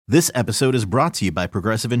This episode is brought to you by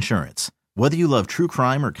Progressive Insurance. Whether you love true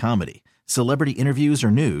crime or comedy, celebrity interviews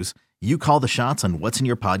or news, you call the shots on what's in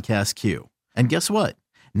your podcast queue. And guess what?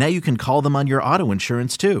 Now you can call them on your auto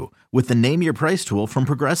insurance too with the Name Your Price tool from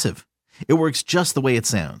Progressive. It works just the way it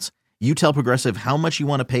sounds. You tell Progressive how much you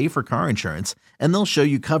want to pay for car insurance, and they'll show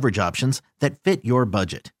you coverage options that fit your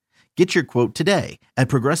budget. Get your quote today at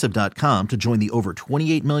Progressive.com to join the over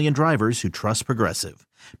 28 million drivers who trust Progressive.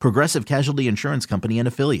 Progressive Casualty Insurance Company and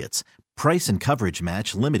Affiliates. Price and coverage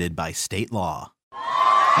match limited by state law.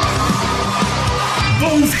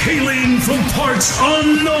 Both hailing from parts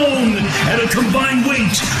unknown at a combined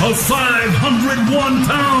weight of 501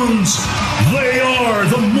 pounds. They are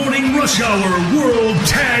the Morning Rush Hour World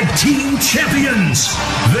Tag Team Champions.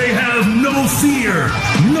 They have no fear,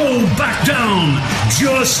 no back down,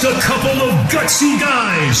 just a couple of gutsy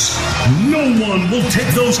guys. No one will take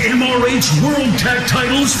those MRH World Tag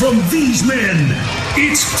titles from these men.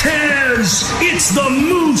 It's Taz, it's the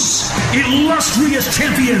Moose, illustrious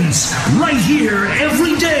champions, right here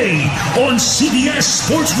every day on CBS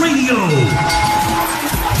Sports Radio.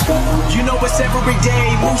 You know it's every day,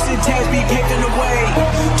 Moose and Taz be paving the way.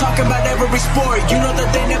 Talking about every sport, you know that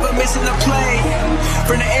they never missing a play.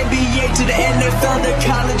 From the NBA to the NFL to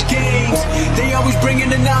college games, they always bringing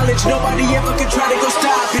the knowledge, nobody ever could try to go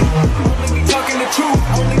stop it. Only we talking the truth,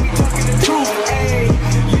 only we talking the truth, ayy.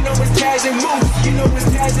 You know it's Taz and Moose, you know it's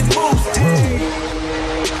Taz and Moose, ayy.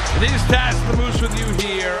 It is Taz the Moose with you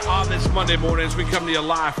here on this Monday morning as we come to you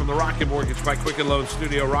live from the Rocket Mortgage by Quicken Loan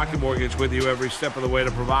Studio. Rocket Mortgage with you every step of the way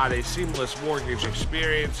to provide a seamless mortgage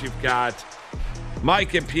experience. You've got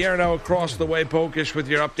Mike and Pierno across the way, Pokish, with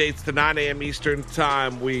your updates to 9 a.m. Eastern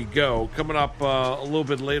time. We go. Coming up a little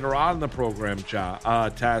bit later on in the program,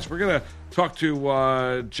 Taz, we're going to talk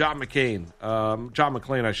to John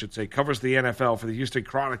McClain, I should say, covers the NFL for the Houston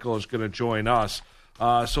Chronicle, is going to join us.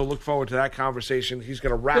 So look forward to that conversation. He's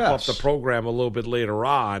going to wrap up the program a little bit later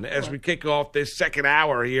on. As we kick off this second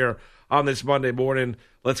hour here on this Monday morning,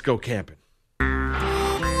 let's go camping.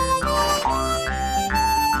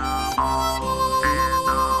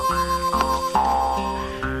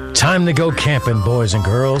 Time to go camping, boys and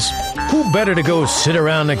girls. Who better to go sit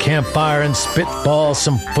around the campfire and spitball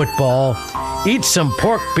some football, eat some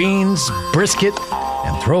pork beans, brisket,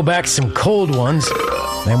 and throw back some cold ones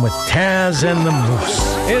than with Taz and the Moose.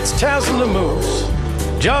 It's Taz and the Moose,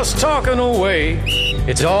 just talking away.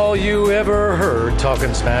 It's all you ever heard,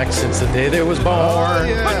 talking smack since the day they was born. Oh,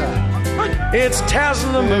 yeah. It's Taz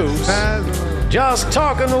and the Moose, just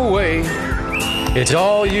talking away. It's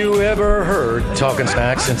all you ever heard, talking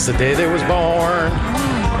smack since the day they was born.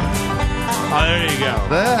 Oh, there you go.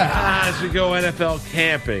 As we go NFL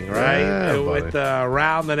camping, right? With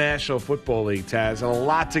around the National Football League, Taz. And a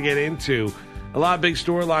lot to get into. A lot of big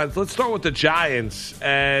storylines. Let's start with the Giants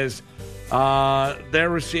as their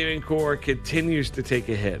receiving core continues to take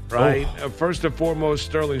a hit, right? First and foremost,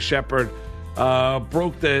 Sterling Shepard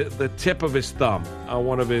broke the tip of his thumb on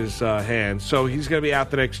one of his hands. So he's going to be out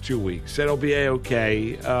the next 2 weeks. It'll be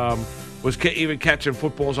A-okay. Was even catching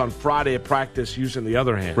footballs on Friday at practice using the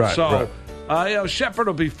other hand. Right, Shepard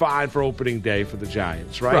will be fine for opening day for the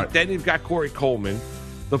Giants, right? Then you've got Corey Coleman,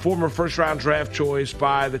 the former first-round draft choice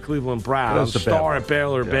by the Cleveland Browns, star at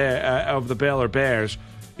of the Baylor Bears.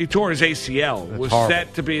 He tore his ACL, was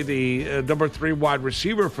set to be the number 3 wide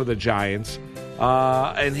receiver for the Giants,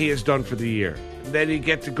 and he is done for the year. Then you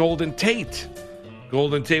get to Golden Tate.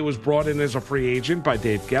 Golden Tate was brought in as a free agent by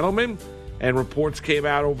Dave Gettleman, and reports came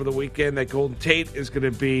out over the weekend that Golden Tate is going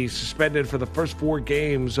to be suspended for the first 4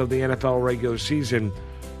 games of the NFL regular season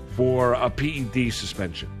for a PED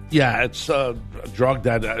suspension. Yeah, it's a drug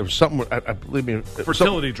that it was something. I believe me,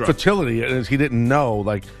 fertility drug. Fertility, and he didn't know.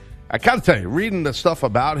 Like, I gotta tell you, reading the stuff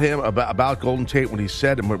about him, about Golden Tate, what he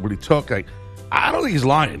said and what he took, like, I don't think he's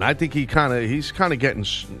lying. I think he's kind of getting.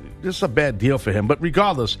 This is a bad deal for him. But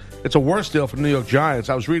regardless, it's a worse deal for the New York Giants.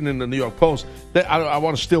 I was reading in the New York Post that I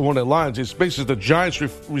want to steal one of their lines. It's basically the Giants'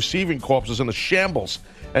 receiving corps is in a shambles,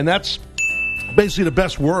 and that's basically the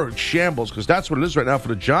best word, shambles, because that's what it is right now for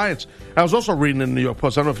the Giants. I was also reading in the New York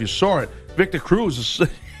Post, I don't know if you saw it, Victor Cruz is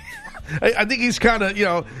I think he's kind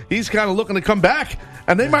of looking to come back,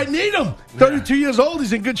 and they might need him. 32 years old,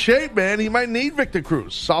 he's in good shape, man. He might need Victor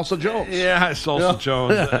Cruz, Salsa Jones. Yeah, Salsa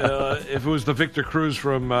Jones. If it was the Victor Cruz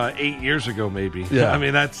from 8 years ago, maybe. Yeah. I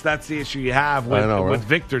mean, that's the issue you have with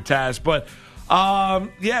Victor Taz. But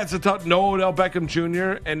it's a tough. No Odell Beckham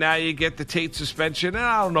Jr. and now you get the Tate suspension. And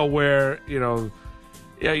I don't know where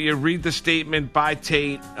you read the statement by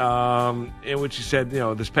Tate in which he said,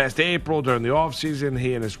 this past April during the offseason,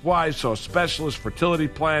 he and his wife saw a specialist, fertility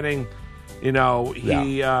planning. He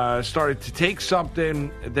started to take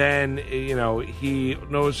something. Then, he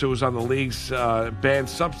noticed it was on the league's banned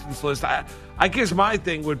substance list. I guess my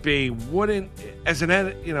thing would be, as an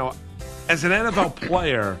NFL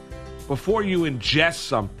player, before you ingest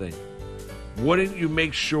something, wouldn't you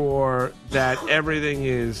make sure that everything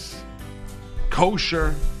is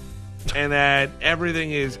kosher and that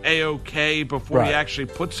everything is A-OK before you actually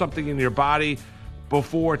put something in your body,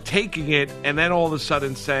 before taking it, and then all of a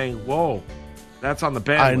sudden saying, whoa, that's on the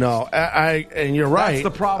ban list. I know. And you're right. That's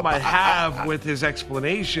the problem I have with his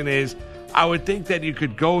explanation is I would think that you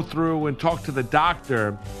could go through and talk to the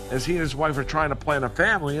doctor as he and his wife are trying to plan a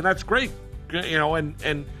family, and that's great.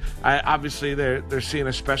 And obviously they're seeing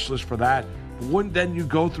a specialist for that. Wouldn't then you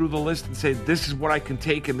go through the list and say, this is what I can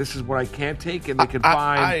take and this is what I can't take, and they can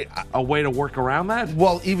find a way to work around that?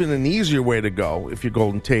 Well, even an easier way to go, if you're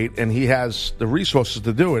Golden Tate, and he has the resources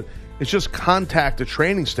to do it, is just contact the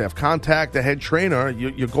training staff, contact the head trainer.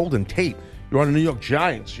 You're Golden Tate. You're on the New York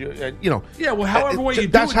Giants. Yeah, well, however way you do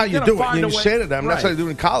it, that's how you do it. And you say to them, that's how you do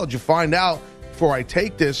it in college. You find out, before I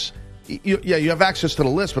take this, you have access to the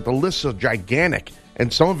list, but the lists are gigantic.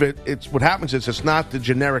 And some of it's what happens is it's not the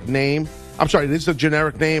generic name. I'm sorry, it is the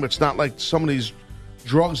generic name. It's not like some of these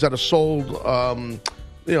drugs that are sold,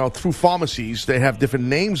 through pharmacies. They have different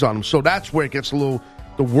names on them. So that's where it gets the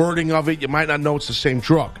wording of it. You might not know it's the same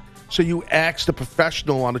drug. So you ask the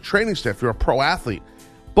professional on the training staff. You're a pro athlete.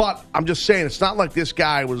 But I'm just saying, it's not like this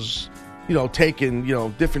guy was, taking,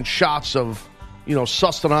 different shots of,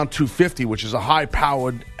 Sustanon 250, which is a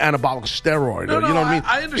high-powered anabolic steroid. No, you know what I mean?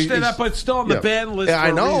 I understand that, but it's still on the ban list.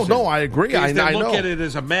 I know. No, I agree. I know. Look at it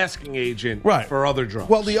as a masking agent for other drugs.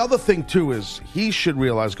 Well, the other thing too is he should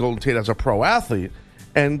realize Golden Tate as a pro athlete,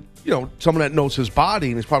 and someone that knows his body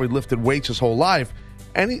and he's probably lifted weights his whole life.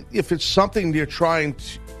 And if it's something you're trying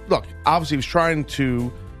to look, obviously he was trying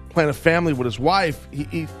to plan a family with his wife.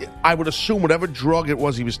 I would assume whatever drug it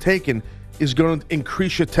was he was taking is going to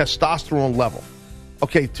increase your testosterone level.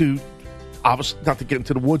 Okay, obviously not to get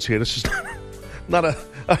into the woods here. This is not a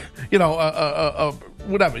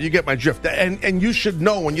whatever. You get my drift. And you should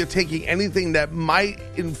know when you're taking anything that might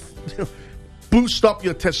boost up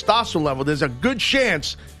your testosterone level, there's a good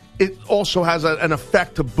chance it also has an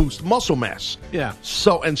effect to boost muscle mass. Yeah.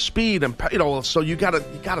 So and speed and so you gotta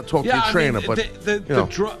talk to your trainer. But the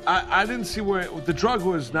drug, I didn't see where the drug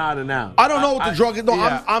was not announced. I don't know what the drug is. No,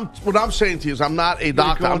 yeah. What I'm saying to you is I'm not a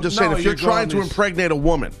doctor. I'm just saying if you're trying to impregnate a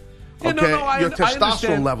woman. Your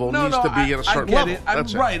testosterone level needs to be at a certain level.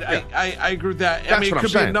 That's right. Yeah. I agree with that. That's it what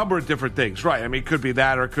could be a number of different things, right? I mean, it could be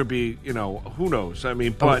that, or it could be, who knows? I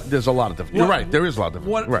mean, but there's a lot of different. You're right. There is a lot of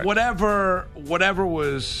different. Right. Whatever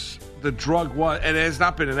was the drug was, and it has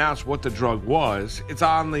not been announced what the drug was. It's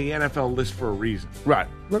on the NFL list for a reason, right?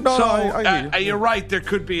 You're right. There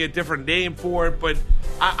could be a different name for it, but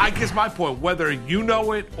I guess my point, whether you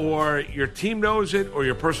know it, or your team knows it, or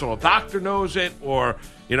your personal doctor knows it, or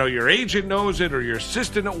your agent knows it, or your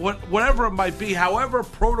assistant, whatever it might be, however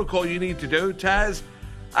protocol you need to do, Taz,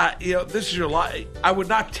 this is your life. I would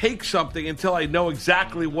not take something until I know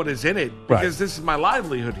exactly what is in it, because this is my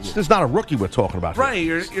livelihood here. This is not a rookie we're talking about here. Right.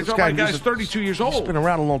 You're talking about a guy who's 32 years old. He's been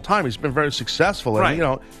around a long time. He's been very successful.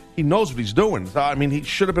 And, he knows what he's doing. I mean, he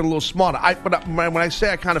should have been a little smarter. But when I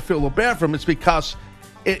say I kind of feel a little bad for him, it's because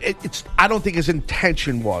I don't think his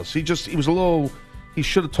intention was. He was a little... He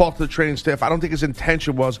should have talked to the training staff. I don't think his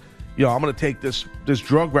intention was, I'm going to take this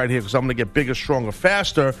drug right here because I'm going to get bigger, stronger,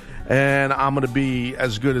 faster, and I'm going to be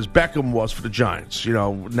as good as Beckham was for the Giants.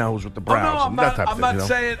 Now he's with the Browns and that type of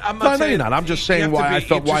thing. I'm not saying you're not. I'm just saying why I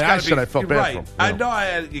felt bad for him. I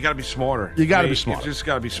know you got to be smarter. You got to be smarter. You just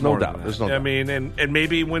got to be smarter. No doubt. There's no doubt. I mean, and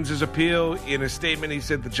maybe he wins his appeal. In a statement, he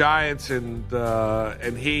said the Giants and the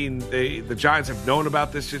Giants have known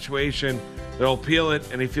about this situation. They'll appeal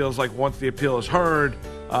it, and he feels like once the appeal is heard,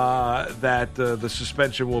 that the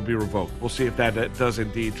suspension will be revoked. We'll see if that does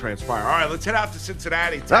indeed transpire. All right, let's head out to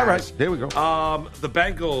Cincinnati. Taz. All right, there we go. The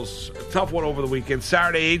Bengals, a tough one over the weekend.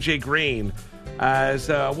 Saturday, A.J. Green, as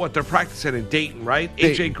they're practicing in Dayton, right?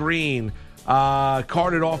 A.J. Green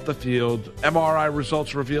carted off the field. MRI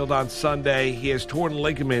results revealed on Sunday. He has torn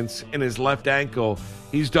ligaments in his left ankle.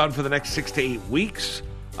 He's done for the next 6 to 8 weeks.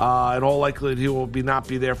 In all likelihood, he will not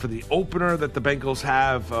be there for the opener that the Bengals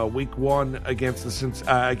have week 1 against the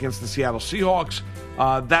Seattle Seahawks.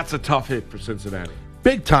 That's a tough hit for Cincinnati.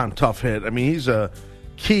 Big time tough hit. I mean, he's a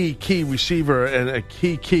key receiver and a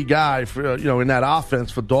key guy for in that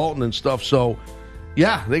offense for Dalton and stuff. So,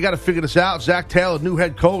 yeah, they got to figure this out. Zach Taylor, new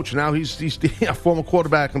head coach. Now he's a former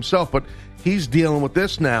quarterback himself, but he's dealing with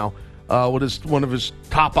this now with one of his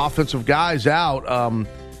top offensive guys out.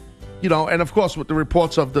 And of course with the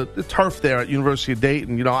reports of the turf there at University of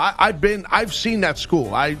Dayton, I've seen that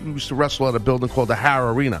school. I used to wrestle at a building called the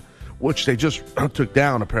Harrow Arena, which they just took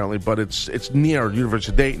down apparently, but it's near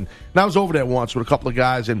University of Dayton. And I was over there once with a couple of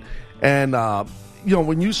guys, and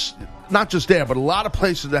when you, not just there, but a lot of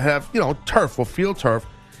places that have turf or field turf,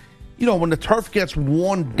 when the turf gets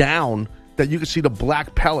worn down, that you can see the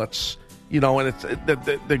black pellets. And it's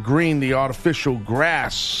the green, the artificial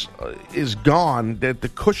grass is gone. That the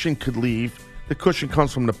cushion could leave. The cushion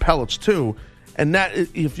comes from the pellets too. And that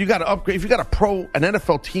if you got to upgrade, if you got an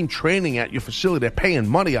NFL team training at your facility, they're paying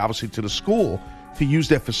money obviously to the school to use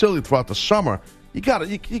their facility throughout the summer. You got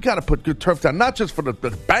to put good turf down, not just for the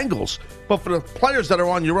Bengals, but for the players that are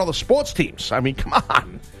on your other sports teams. I mean, come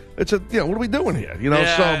on. It's what are we doing here?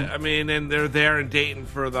 And they're there in Dayton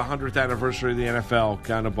for the 100th anniversary of the NFL,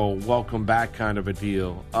 kind of a welcome back kind of a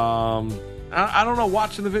deal. I don't know.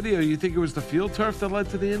 Watching the video, you think it was the field turf that led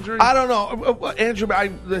to the injury? I don't know, Andrew.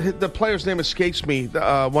 The player's name escapes me.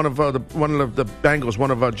 One of the Bengals,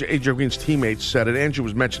 one of AJ Green's teammates said it. Andrew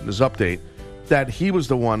was mentioned in his update that he was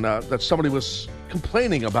the one that somebody was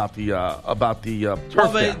complaining about the turf.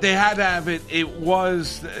 Well, they had to have it.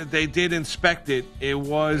 They did inspect it. It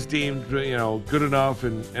was deemed good enough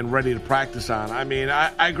and ready to practice on. I mean,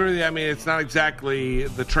 I agree with you. I mean, it's not exactly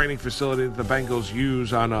the training facility that the Bengals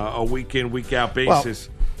use on a week in, week out basis.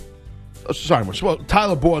 Well,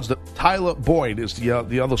 Tyler Boyd is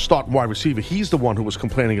the other starting wide receiver. He's the one who was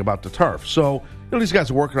complaining about the turf. So these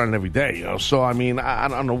guys are working on it every day. So I mean, I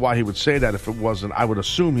don't know why he would say that if it wasn't. I would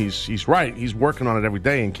assume he's right. He's working on it every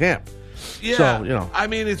day in camp. Yeah. So, I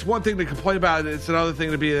mean, it's one thing to complain about it. It's another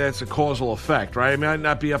thing to be that's a causal effect, right? It might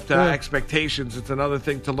not be up to expectations. It's another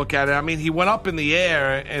thing to look at it. I mean, he went up in the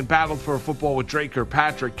air and battled for a football with Drake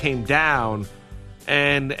Kirkpatrick, came down.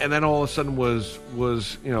 And then all of a sudden was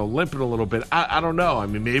limping a little bit. I don't know. I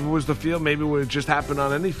mean, maybe it was the field. Maybe it would have just happened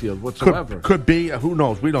on any field whatsoever. Could be. Who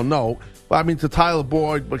knows? We don't know. But I mean, to Tyler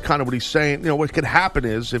Boyd, but kind of what he's saying, what could happen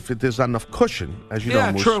is if there's not enough cushion, as you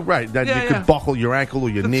know, true. Right, that you could buckle your ankle or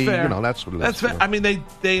your knee. Fair. That's what it is. That's fair. I mean,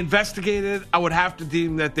 they investigated. I would have to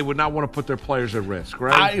deem that they would not want to put their players at risk,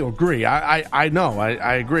 right? I agree. I know.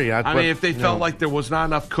 I agree. I mean, if they felt like there was not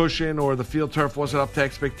enough cushion or the field turf wasn't up to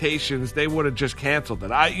expectations, they would have just canceled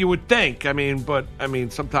it. You would think. But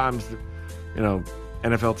sometimes,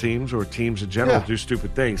 NFL teams or teams in general do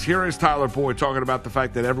stupid things. Here is Tyler Boyd talking about the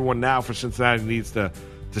fact that everyone now for Cincinnati needs to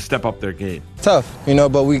step up their game. Tough,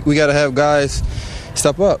 but we got to have guys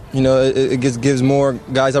step up. It gives more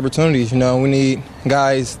guys opportunities. We need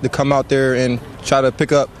guys to come out there and try to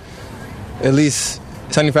pick up at least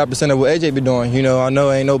 75% of what AJ be doing. I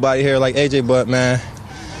know ain't nobody here like AJ, but, man,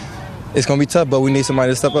 it's going to be tough, but we need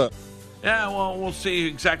somebody to step up. Yeah, well, we'll see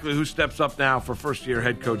exactly who steps up now for first-year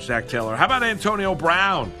head coach Zach Taylor. How about Antonio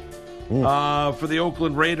Brown for the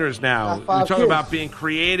Oakland Raiders now? We're talking about being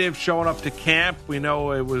creative, showing up to camp. We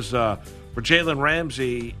know it was for Jalen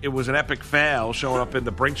Ramsey, it was an epic fail showing up in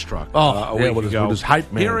the Brinks truck a week ago. With his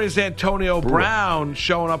hype man. Here is Antonio Brown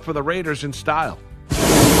showing up for the Raiders in style. That is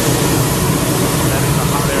a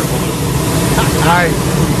hot air balloon. Hi.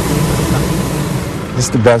 This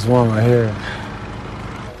is the best one right here.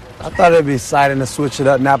 I thought it'd be exciting to switch it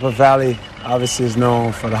up. Napa Valley obviously is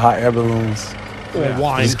known for the hot air balloons.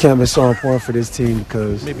 Wine. This camp is so important for this team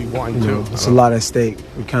because maybe wine too. It's a lot at stake.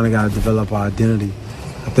 We kind of got to develop our identity.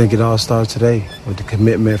 I think it all starts today with the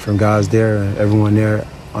commitment from guys there and everyone there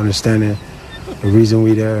understanding the reason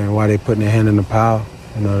we there and why they putting their hand in the pile,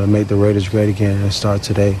 to make the Raiders great again and start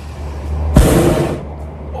today.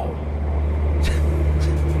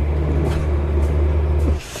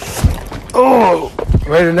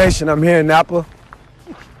 Raider Nation, I'm here in Napa.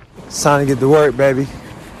 It's time to get to work, baby.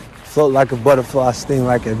 Float like a butterfly, sting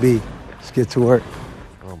like a bee. Let's get to work.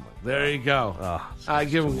 There you go. I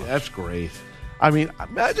give him. That's great. I mean,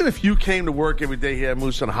 imagine if you came to work every day here,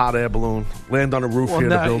 Moose, on a hot air balloon, land on a roof here in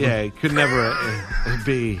the building. Yeah, it could never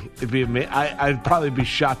be. It'd be amazing. I'd probably be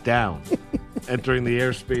shot down entering the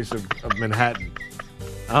airspace of Manhattan.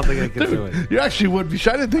 I don't think I could do it. You actually would be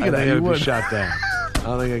shot. I didn't think of that. I would be shot down. I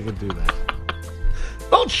don't think I could do that.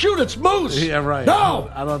 Don't shoot, it's Moose. Yeah, right.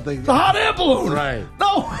 No. I don't think. It's a hot air balloon. Right.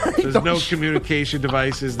 No. There's no communication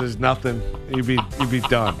devices. There's nothing. You'd be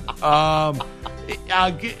done. Brown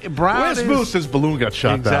Where's Moose? His balloon got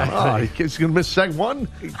shot down. He's going to miss seg one?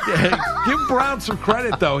 Give Brown some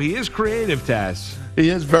credit, though. He is creative, Taz. He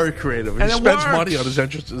is very creative. And he spends money on his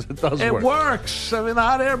entrances. It does work. It works. I mean, the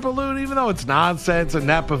hot air balloon, even though it's nonsense in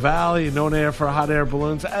Napa Valley and known air for hot air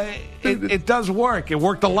balloons, it does work. It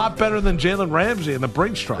worked a lot better than Jalen Ramsey in the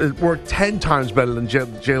Brinks truck. It worked 10 times better than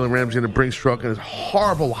Jalen Ramsey in the Brinks truck, and his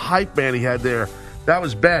horrible hype man he had there That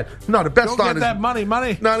was bad. No, the best Go line get is that money. No,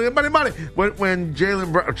 money. When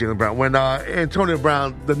Antonio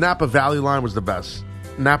Brown, the Napa Valley line was the best.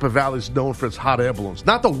 Napa Valley's known for its hot air balloons,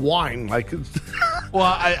 not the wine. Like,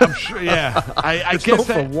 well, I'm sure. Yeah, I it's guess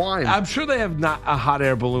known for wine. I'm sure they have not a hot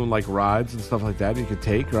air balloon like rides and stuff like that you could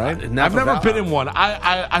take. Right? I've Napa never Valley. been in one.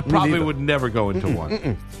 I probably would never go into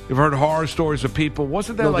one. You've heard horror stories of people.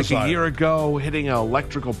 Wasn't there like a year ago hitting an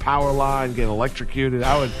electrical power line, getting electrocuted?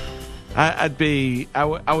 I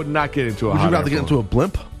would not get into a. Would you rather get into a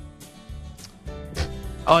blimp?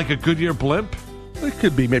 Like a Goodyear blimp? It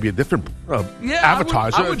could be maybe a different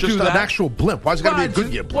advertiser, I would just do an that. actual blimp. Why is it got to be a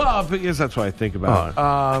Goodyear blimp? Well, because that's what I think about.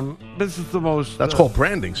 This is the most. That's called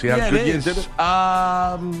branding. See how Goodyear did it?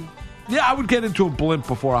 Yeah, I would get into a blimp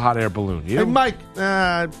before a hot air balloon. You? Hey, Mike,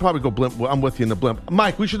 I'd probably go blimp. I'm with you in the blimp.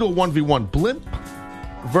 Mike, we should do a 1v1 blimp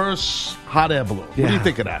versus hot air balloon. Yeah. What do you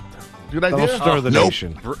think of that? Good idea? That'll stir the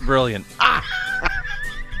nation. Brilliant.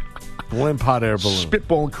 Blimp hot air balloon.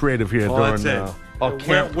 Spitballing creative here That's during it. our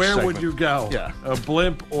camp Where would segment. you go? Yeah. A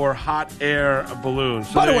blimp or hot air balloon?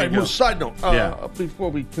 So By the there way, you go. Moose, side note, Yeah.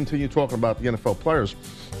 before we continue talking about the NFL players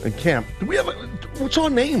in camp, do we have what's our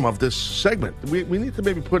name of this segment? We need to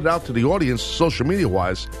maybe put it out to the audience, social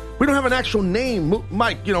media-wise. We don't have an actual name.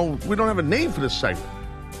 Mike, we don't have a name for this segment.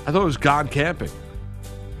 I thought it was Gone Camping.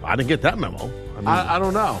 I didn't get that memo. I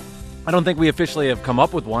don't know. I don't think we officially have come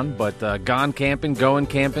up with one, but gone camping, going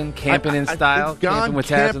camping, camping in style, camping with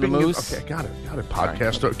Taz and the Moose. Okay, got it,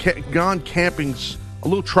 podcaster. Gone camping's a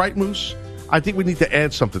little trite, Moose. I think we need to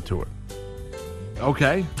add something to it.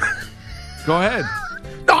 Okay. Go ahead.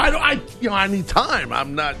 No, I need time.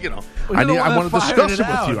 I'm not, I want to discuss it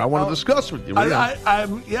with you. I want to discuss with you.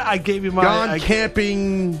 I gave you my... Gone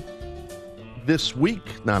camping this week?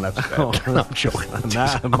 No, that's bad. No, I'm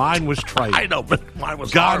joking. Mine was trite. I know, but mine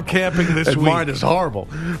was Gone horrible. camping this And week. Mine is horrible.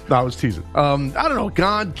 No, I was teasing. I don't know.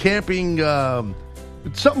 Gone camping,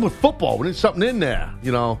 something with football. We need something in there.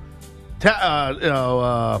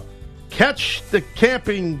 Catch the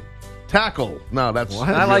camping tackle. No, that's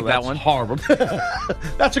I like that that's one. Horrible.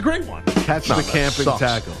 That's a great one. Catch the that camping sucks.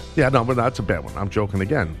 tackle. Yeah, no, but that's a bad one. I'm joking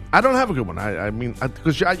again. I don't have a good one. I mean,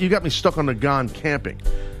 because you got me stuck on the gone camping.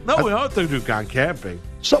 No, we don't have to do Gone Camping.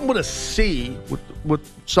 Something with a C, with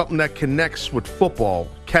something that connects with football,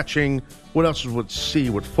 catching. What else is with C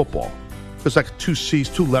with football? There's like two C's,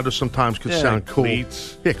 two letters sometimes could sound cool.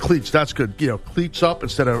 Cleats. Yeah, cleats. That's good. Cleats up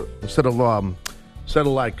instead of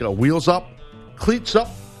like wheels up. Cleats up.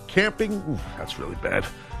 Camping. Ooh, that's really bad.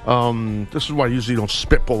 This is why I usually don't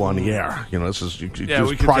spitball on the air. This is we just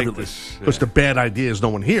can privately take this, because the bad ideas no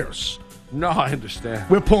one hears. No, I understand.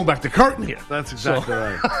 We're pulling back the curtain here. That's exactly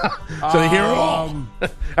right. So they hear it all.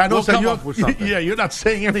 I know. We'll So come you're, up with something. yeah, you're not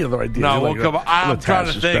saying any other ideas. No, You're we'll like, come up. I'm trying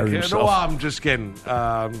to Taz is burying think. himself. No, I'm just kidding. It's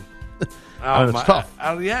tough.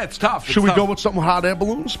 Yeah, it's tough. Should we go with something hot air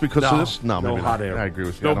balloons because of this? No, no maybe hot not. air. I agree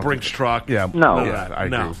with you. I No don't Brinks think- truck. Yeah, No. yeah, I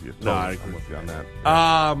agree No. with you. No, Totally. I agree. I'm with you on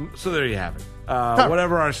that. So there you have it.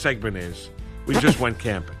 Whatever our segment is, we just went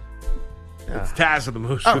camping. It's Taz and the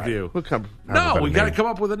Moose All with right. you. We'll come. No, we got to come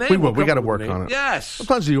up with a name. We will. We'll We come got to up with work a on name. it. Yes.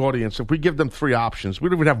 Sometimes the audience, if we give them three options, we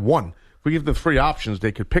don't even have one. If we give them three options,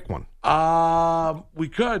 they could pick one. We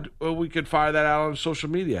could. We could fire that out on social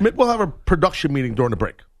media. We'll have a production meeting during the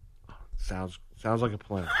break. Sounds like a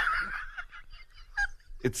plan.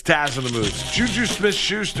 It's Taz and the Moose. Juju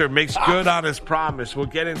Smith-Schuster makes good on his promise. We'll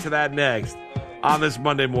get into that next on this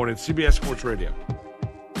Monday morning. CBS Sports Radio.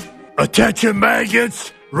 Attention,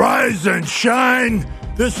 maggots, rise and shine.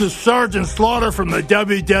 This is Sergeant Slaughter from the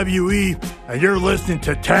WWE, and you're listening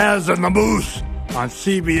to Taz and the Moose on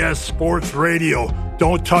CBS Sports Radio.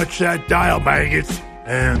 Don't touch that dial, maggots.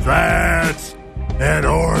 And that's an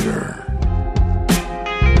order.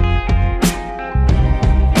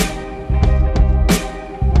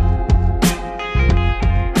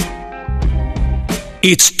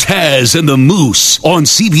 It's Taz and the Moose on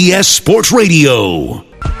CBS Sports Radio.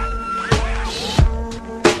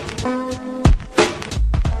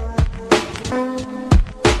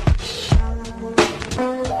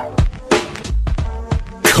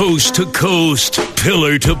 Coast to coast,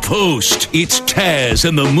 pillar to post. It's Taz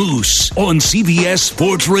and the Moose on CBS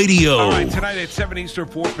Sports Radio. All right, tonight at 7 Eastern,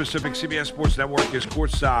 4 Pacific, CBS Sports Network is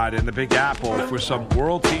courtside in the Big Apple for some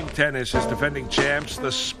World Team Tennis as defending champs.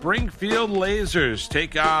 The Springfield Lasers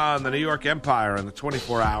take on the New York Empire in the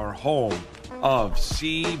 24-hour home of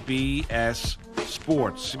CBS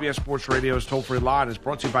Sports. CBS Sports Radio's toll-free line is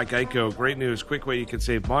brought to you by Geico. Great news, quick way you can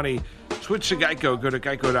save money. Switch to Geico. Go to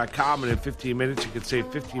geico.com, and in 15 minutes, you can save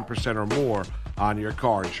 15% or more on your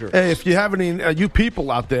car insurance. Hey, if you have any, you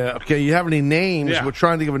people out there, okay, you have any names? Yeah. We're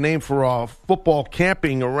trying to give a name for football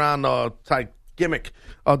camping around gimmick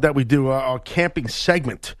that we do, our camping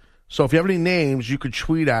segment. So if you have any names, you could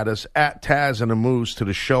tweet at us at Taz and the Moose to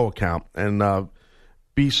the show account, and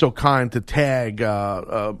be so kind to tag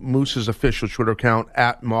Moose's official Twitter account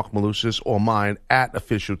at Mark Malusis or mine at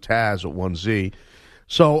official Taz at 1Z.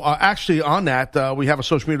 So actually on that, we have a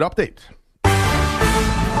social media update.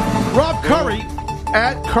 Rob Curry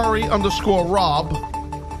at Curry_Rob.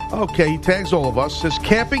 Okay, he tags all of us. Says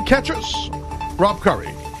camping catchers. Rob Curry,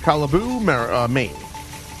 Kalabu, Maine.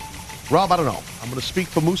 Rob, I don't know. I'm going to speak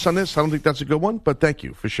for Moose on this. I don't think that's a good one, but thank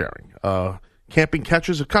you for sharing. Camping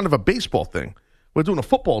catchers are kind of a baseball thing. We're doing a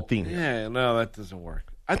football theme here. Yeah, no, that doesn't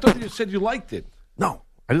work. I thought you said you liked it. No,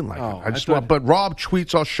 I didn't like it. But Rob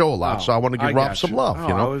tweets our show a lot, so I want to give Rob some love. You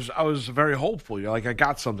know, I was very hopeful. You're like, I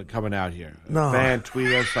got something coming out here. No, fan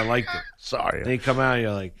tweet us. I liked it. Sorry. Then you come out, and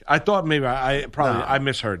you're like, I thought maybe I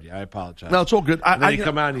misheard you. I apologize. No, it's all good. Then you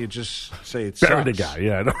come out and you just say it's bury the guy.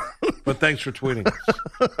 Yeah, I know. But thanks for tweeting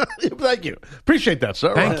us. Thank you. Appreciate that,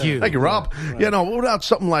 sir. Thank you. Thank you, Rob. Right. You know, what about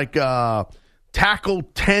something like tackle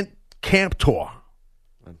tent camp tour?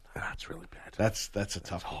 That's really bad. That's a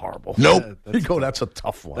tough one. Horrible. Nope. That's a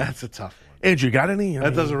tough one. That's a tough one. Andrew, you got any?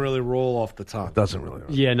 That doesn't really roll off the tongue. It doesn't really.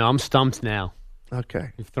 Yeah, no, I'm stumped now.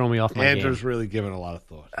 Okay. You've thrown me off my Andrew's game. really giving a lot of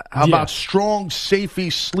thought. How about strong, safety,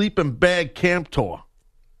 sleeping bag camp tour?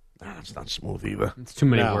 That's not smooth either. It's too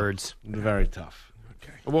many words. Very tough.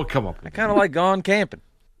 Okay. We'll come up with I kind of like gone camping.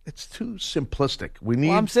 It's too simplistic.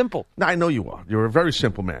 I'm simple. No, I know you are. You're a very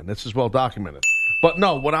simple man. This is well documented. But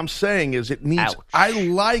no, what I'm saying is it needs. Ouch.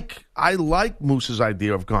 I like Moose's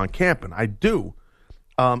idea of gone camping. I do,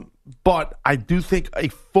 but I do think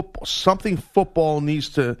something football needs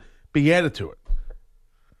to be added to it.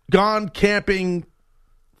 Gone camping,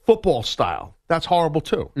 football style. That's horrible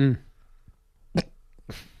too.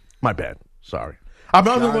 My bad. Sorry. I'm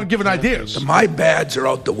the only one giving ideas. My bads are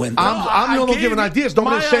out the window. I'm the only one giving ideas.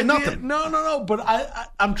 Don't say nothing. No. But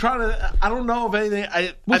I'm trying to. I don't know of anything.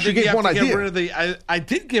 I think you gave one idea. Get rid of the. I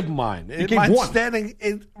did give mine. You gave one.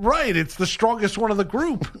 Standing right. It's the strongest one of the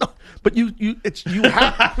group. No, but you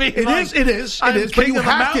have. It is. I'm but king you of the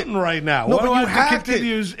hacked mountain right now. No, What but do I you have to hacked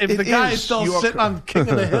continue? it. If the guy is still sitting on king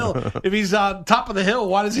of the hill, if he's on top of the hill,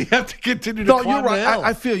 why does he have to continue to climb you're right. the hill?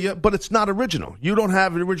 I feel you, but it's not original. You don't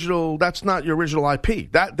have an original. That's not your original IP.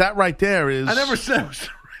 That right there is. I never said it was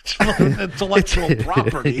original intellectual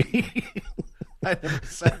property. I never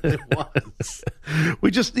said it was.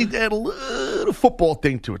 We just need to add a little football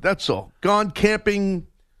thing to it. That's all. Gone camping,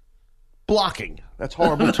 blocking. That's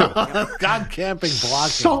horrible too. Gone camping,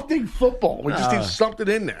 blocking. Something football. We just need something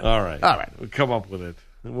in there. All right. We'll come up with it.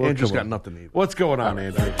 Andrew's got nothing either. What's going on,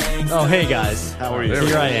 Andrew? Oh, hey, guys. How are you?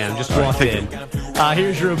 Here I am. Just walked in.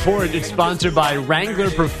 Here's your report. It's sponsored by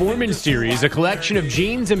Wrangler Performance Series, a collection of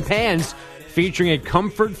jeans and pants featuring a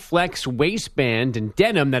Comfort Flex waistband and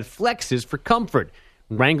denim that flexes for comfort.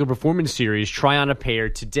 Wrangler Performance Series. Try on a pair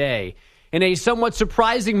today. In a somewhat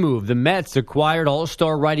surprising move, the Mets acquired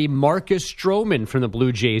all-star righty Marcus Stroman from the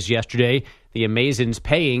Blue Jays yesterday. The Amazons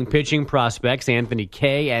paying pitching prospects Anthony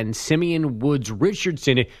Kay and Simeon Woods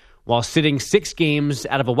Richardson while sitting 6 games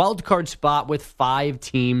out of a wild card spot with 5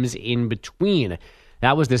 teams in between.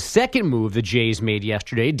 That was the second move the Jays made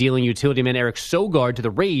yesterday, dealing utility man Eric Sogard to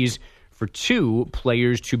the Rays for 2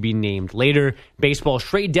 players to be named later. Baseball's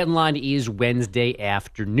trade deadline is Wednesday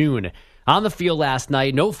afternoon. On the field last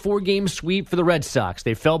night, no 4-game sweep for the Red Sox.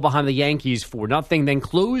 They fell behind the Yankees 4-0, then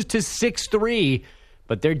closed to 6-3.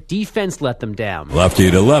 But their defense let them down.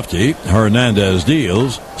 Lefty to lefty, Hernandez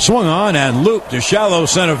deals, swung on and looped to shallow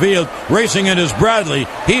center field. Racing it is Bradley.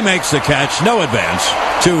 He makes the catch, no advance,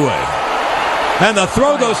 2-way. And the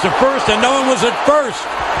throw goes to first, and no one was at first.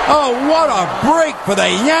 Oh, what a break for the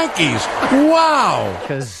Yankees. Wow.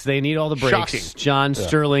 Because they need all the breaks. Shocking. John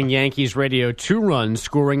Sterling, Yankees radio, 2 runs,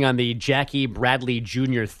 scoring on the Jackie Bradley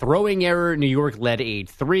Jr. throwing error. New York led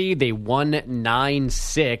 8-3. They won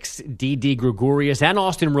 9-6. Didi Gregorius and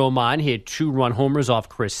Austin Romine hit 2-run homers off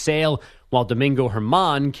Chris Sale, while Domingo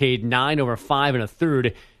Germán K'd 9 over 5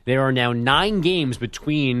 1/3. There are now 9 games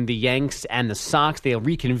between the Yanks and the Sox. They'll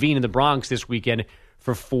reconvene in the Bronx this weekend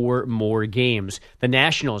for 4 more games. The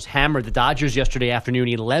Nationals hammered the Dodgers yesterday afternoon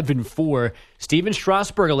 11-4. Steven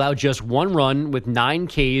Strasburg allowed just 1 run with 9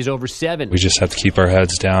 Ks over 7. We just have to keep our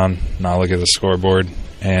heads down, not look at the scoreboard.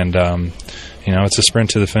 And, it's a sprint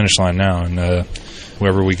to the finish line now. And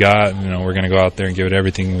whoever we got, we're going to go out there and give it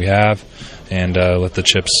everything we have and let the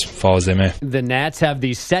chips fall as they may. The Nats have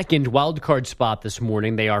the second wild card spot this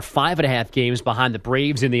morning. They are 5.5 games behind the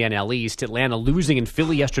Braves in the NL East. Atlanta losing in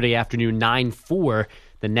Philly yesterday afternoon 9-4.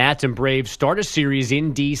 The Nats and Braves start a series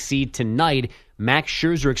in D.C. tonight. Max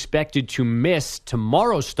Scherzer expected to miss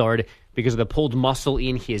tomorrow's start because of the pulled muscle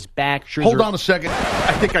in his back. Hold on a second.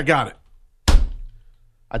 I think I got it.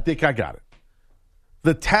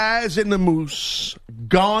 The Taz and the Moose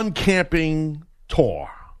Gone Camping Tour.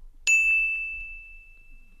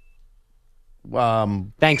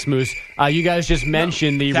 Thanks, Moose. You guys just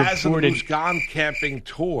mentioned the Taz reported and the Moose Gone Camping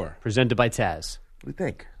Tour presented by Taz. What do you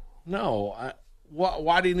think? No,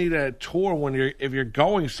 why do you need a tour if you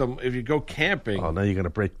go camping? Oh, now you're going to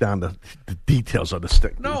break down the details of this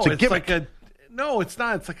thing. No, it's like a. No, it's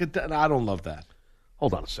not. It's like a. I don't love that.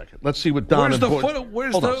 Hold on a second. Let's see what Don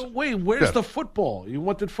Where's Where's the football? You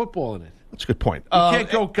wanted football in it. That's a good point. You can't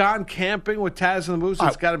go gone camping with Taz and the Moose.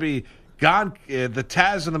 It's got to be gone. The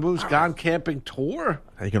Taz and the Moose Gone Camping Tour.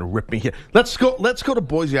 Are you going to rip me here? Let's go to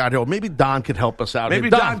Boise, Idaho. Maybe Don could help us out. Maybe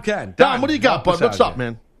here. Don can. Don, what do you got, bud? What's up,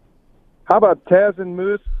 man? How about Taz and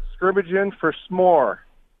Moose scrimmaging for s'more?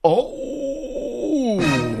 Oh.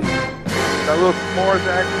 Got a little s'mores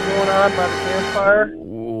action going on by the campfire.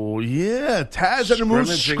 Oh, yeah. Taz and the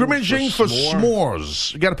Moose scrimmaging for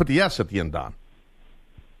s'mores. You got to put the S at the end, Don.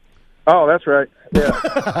 Oh, that's right. Yeah.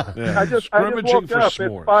 I just woke up. It's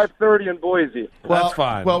 5:30 in Boise. Well, that's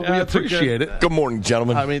fine. Well, we appreciate it. Good morning,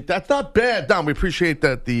 gentlemen. I mean, that's not bad, Don. We appreciate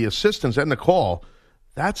that the assistance and the call.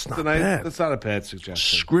 That's not bad. That's not a bad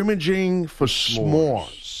suggestion. Scrimmaging for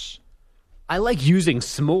s'mores. I like using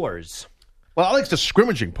s'mores. Well, I like the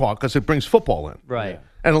scrimmaging part because it brings football in. Right. Yeah.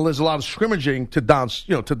 And there's a lot of scrimmaging to Don's,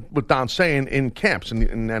 to what Don's saying in camps, in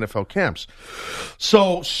NFL camps.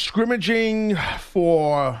 So scrimmaging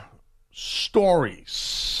for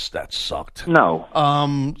stories. That sucked. No.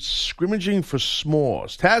 Scrimmaging for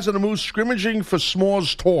s'mores. Taz and the Moose scrimmaging for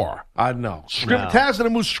s'mores tour. No. Taz and the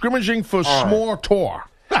Moose scrimmaging for s'more tour.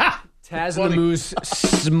 Taz and the Moose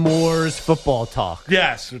s'mores football talk.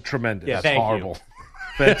 Yes, tremendous. Yeah, that's horrible.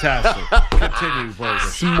 Fantastic. Continue,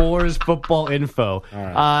 Burgess. S'mores football info.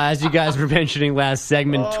 As you guys were mentioning last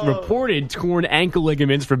segment, reported torn ankle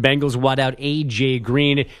ligaments for Bengals wideout A.J.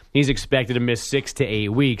 Green. He's expected to miss 6 to 8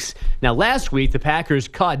 weeks. Now, last week, the Packers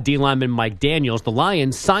cut D lineman Mike Daniels. The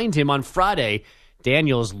Lions signed him on Friday.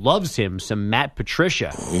 Daniels loves him, some Matt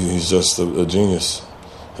Patricia. He's just a genius.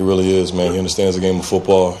 He really is, man. He understands the game of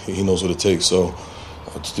football. He knows what it takes. So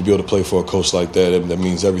to be able to play for a coach like that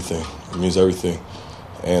means everything. It means everything.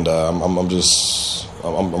 And I'm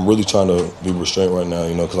really trying to be restrained right now,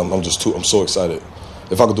 because I'm so excited.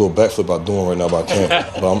 If I could do a backflip, I'd do it right now, but I can't.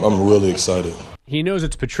 But I'm really excited. He knows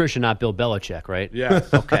it's Patricia, not Bill Belichick, right? Yeah.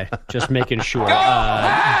 Okay, just making sure.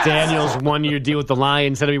 Daniels' one-year deal with the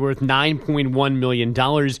Lions said to be worth $9.1 million.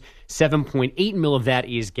 $7.8 million of that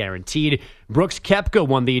is guaranteed. Brooks Koepka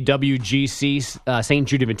won the WGC St.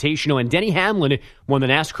 Jude Invitational, and Denny Hamlin won the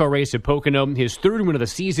NASCAR race at Pocono, his third win of the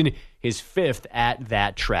season, his fifth at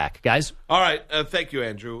that track. Guys? All right. Thank you,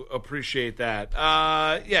 Andrew. Appreciate that.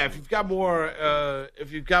 If you've got more,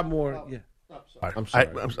 yeah. I'm sorry.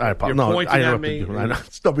 I pointing at me.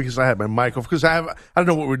 It's not because I had my mic off. Because I don't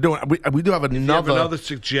know what we're doing. We do have another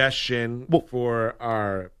suggestion for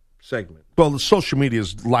our segment. Well, the social media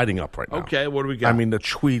is lighting up right now. Okay, what do we got? I mean, the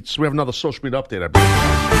tweets. We have another social media update, I believe.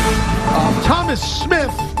 Thomas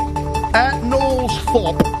Smith at Knowles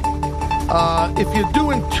Thorpe. If you're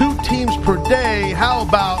doing 2 teams per day, how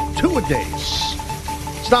about 2-a-days?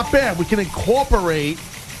 It's not bad. We can incorporate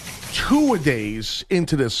 2-a-days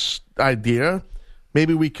into this idea.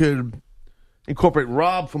 Maybe we could incorporate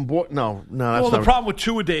Rob from No, that's well, not. the problem with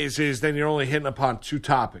 2-a-days is then you're only hitting upon 2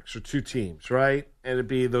 topics or 2 teams, right? And it'd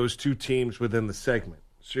be those 2 teams within the segment.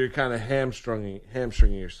 So you're kind of hamstringing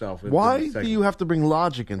yourself. Why do you have to bring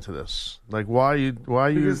logic into this? Like, why?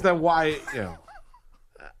 Because then why?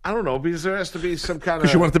 I don't know. Because there has to be some kind of.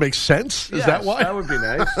 Because you want it to make sense. Is that why? That would be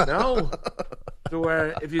nice. No. To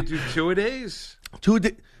where if you do 2-a-days.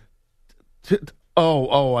 2-a-day.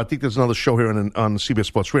 I think there's another show here on CBS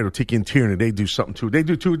Sports Radio, Tiki and Tierney. They do something too. They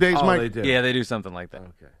do 2-a-days, Mike? They do. Yeah, they do something like that.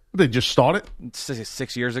 Okay. They just started?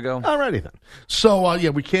 6 years ago. All righty then.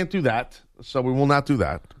 So, we can't do that. So we will not do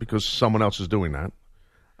that because someone else is doing that.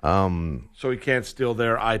 So we can't steal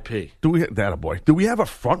their IP. Do we? That a boy. Do we have a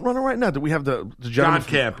front runner right now? Do we have the gentleman? Gone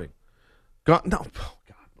camping. No.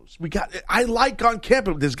 We got. I like Gone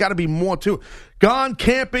Camping. There's got to be more too. Gone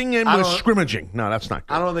Camping and we're scrimmaging. No, that's not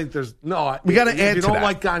good. I don't think there's no. We got to add to that. If you don't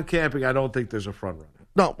like Gone Camping, I don't think there's a front runner.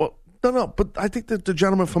 No, well, no. But I think that the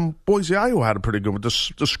gentleman from Boise, Iowa, had a pretty good with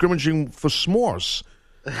the scrimmaging for s'mores.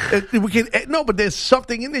 We can but there's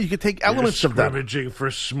something in there. You can take elements of that. Scrimmaging for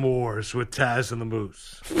s'mores with Taz and the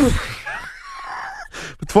Moose.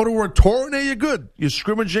 But throw the word tour in there, you're good. You're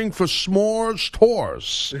scrimmaging for s'mores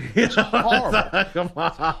tours. It's horrible. Come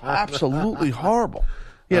on. Absolutely horrible.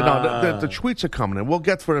 Yeah, no, the tweets are coming in. We'll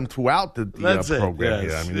get for them throughout the program.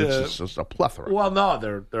 Yes. Yeah, I mean, it's just a plethora. Well, no,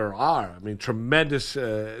 there are. I mean, tremendous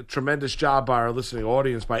job by our listening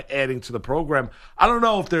audience by adding to the program. I don't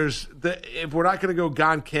know if if we're not going to go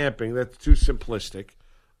Gone Camping, that's too simplistic.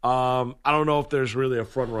 I don't know if there's really a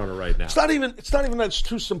front runner right now. It's not even that it's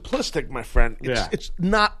too simplistic, my friend. It's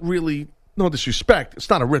not really, no disrespect, it's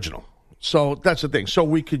not original. So that's the thing. So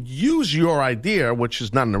we could use your idea, which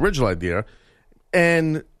is not an original idea,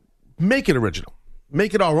 and make it original.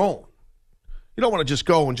 Make it our own. You don't want to just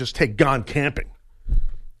go and just take Gone Camping.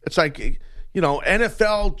 It's like,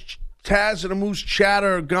 NFL, Taz and the Moose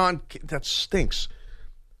chatter, Gone. That stinks.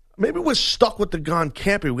 Maybe we're stuck with the Gone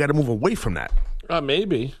Camping. We got to move away from that.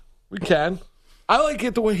 Maybe. We can. I like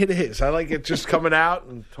it the way it is. I like it just coming out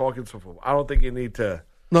and talking some football. I don't think you need to.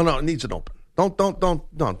 No, it needs an open. Don't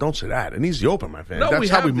say that. It needs the open, my friend. No, that's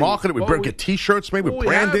how we market it. We get T-shirts, maybe brand it.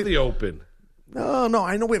 We it. have the open. No,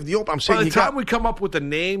 I know we have the open. I'm saying by the time we come up with a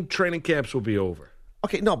name, training camps will be over.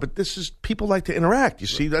 Okay, no, but this is people like to interact. You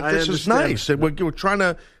see that this is nice. We're trying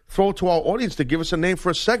to throw it to our audience to give us a name for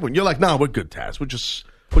a segment. You're like, no, we're good, Taz. We'll just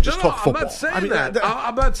talk football. I'm not saying that.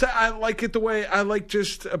 I'm not saying I like it the way I like.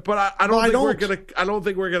 But I don't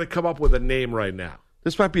think we're gonna come up with a name right now.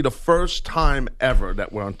 This might be the first time ever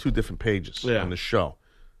that we're on two different pages on the show.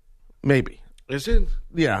 Maybe. Is it?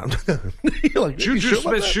 Yeah. Like, Juju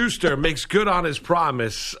Smith-Schuster makes good on his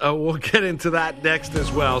promise. We'll get into that next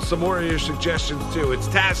as well. Some more of your suggestions, too. It's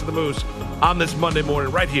Taz and the Moose on this Monday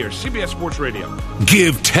morning right here, CBS Sports Radio.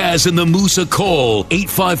 Give Taz and the Moose a call,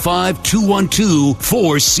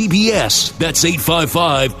 855-212-4CBS. That's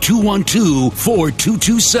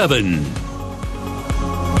 855-212-4227.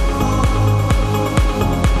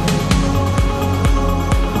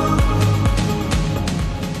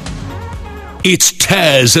 It's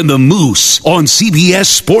Taz and the Moose on CBS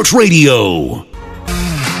Sports Radio.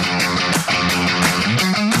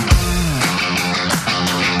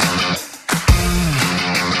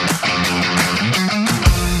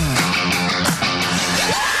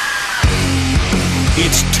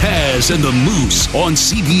 It's Taz and the Moose on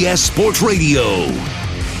CBS Sports Radio.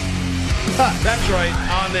 That's right.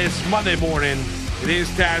 On this Monday morning, it is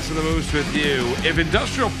Taz and the Moose with you. If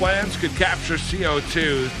industrial plants could capture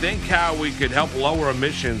CO2, think how we could help lower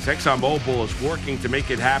emissions. ExxonMobil is working to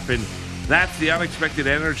make it happen. That's the unexpected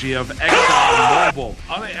energy of ExxonMobil.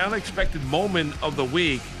 Unexpected moment of the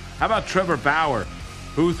week. How about Trevor Bauer,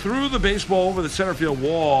 who threw the baseball over the center field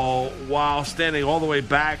wall while standing all the way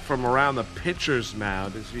back from around the pitcher's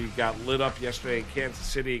mound as he got lit up yesterday in Kansas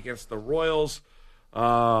City against the Royals.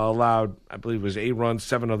 Allowed, I believe it was 8 runs,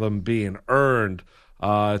 7 of them being earned.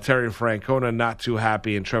 Terry Francona not too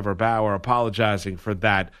happy, and Trevor Bauer apologizing for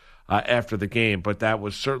that after the game. But that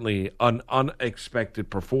was certainly an unexpected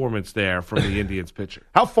performance there from the Indians pitcher.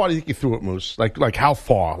 How far do you think he threw it, Moose? Like how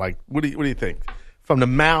far? Like what do you think? From the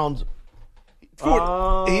mound, he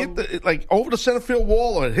hit the, over the center field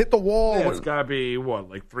wall, or it hit the wall? Yeah, it's got to be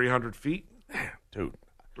like 300 feet, dude.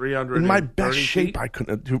 300. In my best shape, I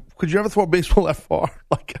couldn't. Could you ever throw a baseball that far?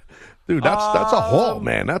 Dude, that's a haul,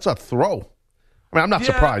 man. That's a throw. I mean, I'm not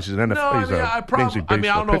surprised. He's an NFL. I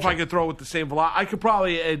don't know if I could throw it with the same velocity. I could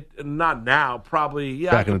probably not now. Probably,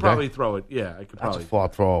 yeah. I could probably throw it. Yeah, I could probably. That's a far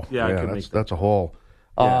throw. Yeah, that's a haul.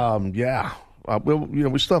 Yeah.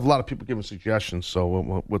 We still have a lot of people giving suggestions.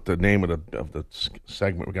 So with the name of the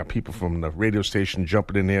segment, we got people from the radio station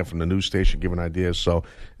jumping in there, from the news station giving ideas. So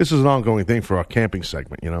this is an ongoing thing for our camping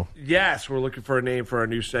segment. Yes, we're looking for a name for our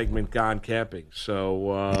new segment, Gone Camping.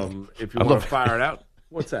 So if you want to fire it out,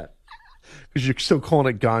 what's that? Because you're still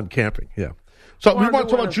calling it Gone Camping. Yeah. So we want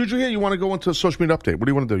to talk about Juju here. You want to go into a social media update? What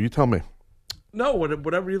do you want to do? You tell me. No,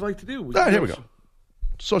 whatever you'd like to do. Here we go.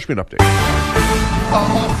 Social media update.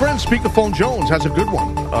 Our friend Speakerphone Jones has a good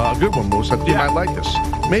one. Moose. I think you might like this.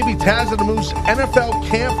 Maybe Taz and the Moose NFL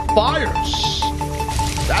Camp Fires.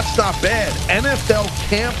 That's not bad. NFL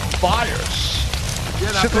Camp Fires.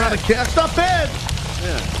 Sitting around the camp. That's not bad.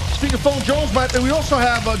 Yeah. Speakerphone Jones might. And we also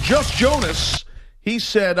have Just Jonas. He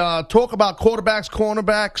said, talk about quarterbacks,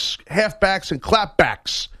 cornerbacks, halfbacks, and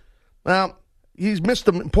clapbacks. Now, he's missed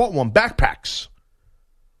the important one, backpacks.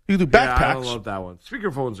 You do backpacks. Yeah, I don't love that one.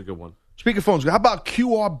 Speakerphone's a good one. Speakerphone's good. How about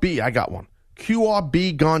QRB? I got one.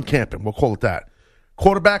 QRB Gone Camping. We'll call it that.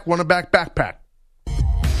 Quarterback, running back, backpack.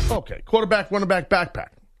 Okay. Quarterback, running back, backpack.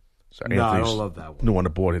 Sorry, no, Anthony's I don't love that one. New on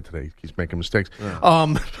the board here today. He's making mistakes. Yeah.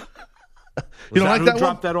 You don't like that one?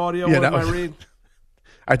 Dropped that audio? Yeah, that was, I read?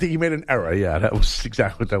 I think you made an error. Yeah, that was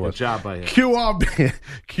exactly what that was. Good job by you.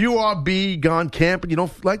 QRB Gone Camping. You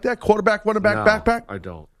don't like that? Quarterback, running back, backpack? I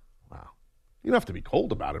don't. Wow. You don't have to be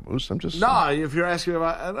cold about it, Moose. I'm just no. If you're asking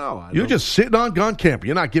about, no. You're just sitting on Gone Camping.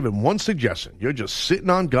 You're not giving one suggestion. You're just sitting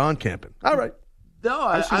on Gone Camping. All right. No,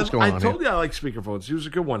 I told you I like speakerphones. He was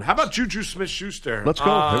a good one. How about Juju Smith-Schuster? Let's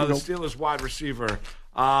go. The Steelers wide receiver,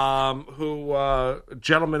 a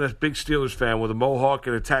gentleman, a big Steelers fan with a mohawk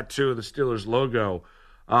and a tattoo of the Steelers logo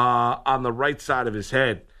on the right side of his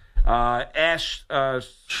head. Asked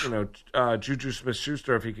Juju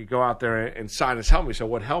Smith-Schuster if he could go out there and sign his helmet. So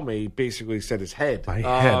what helmet? He basically said his head. My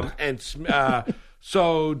head. And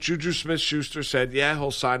so Juju Smith-Schuster said, yeah,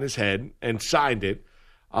 he'll sign his head, and signed it.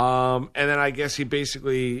 And then I guess he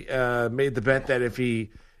basically made the bet that if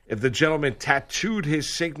the gentleman tattooed his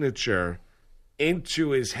signature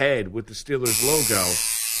into his head with the Steelers logo,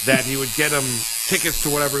 that he would get him tickets to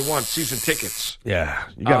whatever he wants, season tickets. Yeah,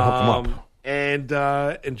 you got to hook him up.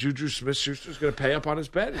 And Juju Smith-Schuster's going to pay up on his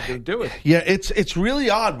bet. He's going to do it. Yeah, it's really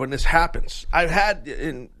odd when this happens. I've had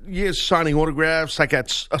in years signing autographs, like at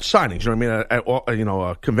signings. You know what I mean?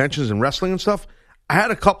 At conventions and wrestling and stuff. I had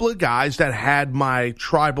a couple of guys that had my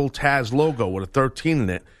tribal Taz logo with a 13 in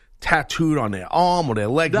it tattooed on their arm or their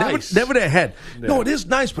leg, nice. never their head. Yeah. No, it is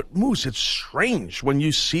nice, but Moose, it's strange when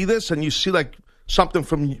you see this and you see like something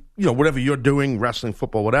from whatever you're doing, wrestling,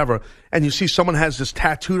 football, whatever, and you see someone has this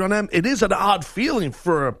tattooed on them. It is an odd feeling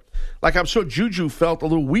I'm sure Juju felt a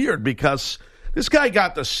little weird because this guy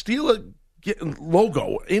got the Steeler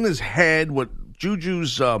logo in his head with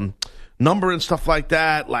Juju's number and stuff like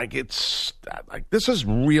that. Like this is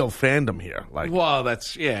real fandom here.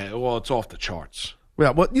 It's off the charts.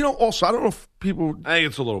 Yeah, but also I don't know if people. I think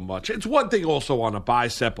it's a little much. It's one thing also on a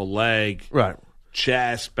bicep, a leg, right,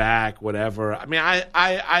 chest, back, whatever. I mean,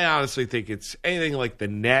 I honestly think it's anything like the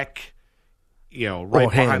neck. Right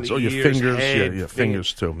hands, behind the your ears, fingers, head,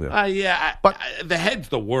 fingers too. Yeah, but the head's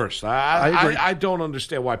the worst. I don't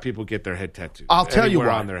understand why people get their head tattooed. I'll tell you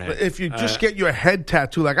why. On their head. If you just get your head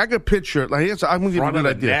tattooed, like I could picture, I'm going to give you a good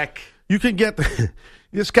idea. Neck. You can get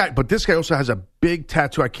this guy, but this guy also has a big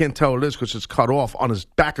tattoo. I can't tell what it is because it's cut off on his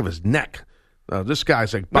back of his neck. This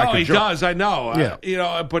guy's like no, he does. I know.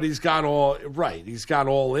 Yeah. But he's got all right. He's got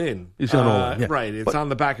all in. He's got all in. Yeah. Right. It's on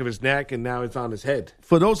the back of his neck, and now it's on his head.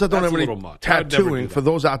 For those that don't have any tattooing, for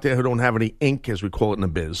those out there who don't have any ink, as we call it in the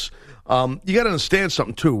biz, you got to understand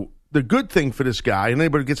something too. The good thing for this guy, and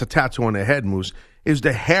anybody who gets a tattoo on their head, Moose, is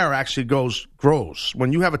the hair actually grows.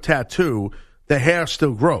 When you have a tattoo, the hair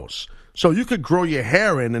still grows. So you could grow your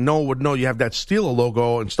hair in, and no one would know you have that Steeler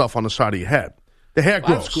logo and stuff on the side of your head. The hair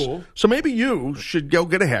grows. That's cool. So maybe you should go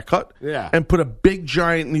get a haircut and put a big,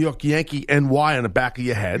 giant New York Yankee NY on the back of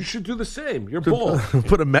your head. You should do the same. You're bald.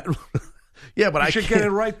 Put a metal. Yeah, but I should get it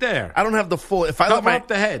right there. I don't have the full. If I cover up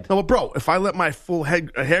the head. No, but bro, if I let my full hair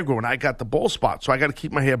grow, and I got the bald spot, so I got to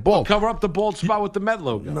keep my hair bald. Cover up the bald spot with the Met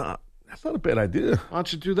logo. No, that's not a bad idea. Why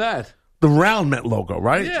don't you do that? The round Met logo,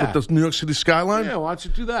 right? Yeah. With the New York City skyline. Yeah, why don't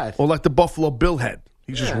you do that? Or like the Buffalo Bill head.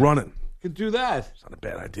 He's just running. You could do that. It's not a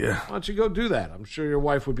bad idea. Why don't you go do that? I'm sure your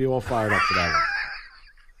wife would be all fired up for that one.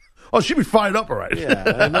 Oh, she'd be fired up, all right. Yeah,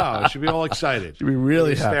 I know. She'd be all excited. She'd be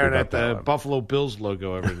really happy staring about at the Buffalo Bills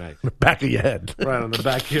logo every night. The back of your head. Right on the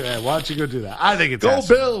back of your head. Why don't you go do that? I think it's Go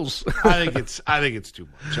Bills. I think it's too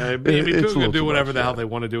much. I mean, people can do whatever the hell they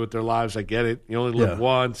want to do with their lives. I get it. You only live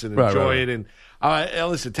once and enjoy it. And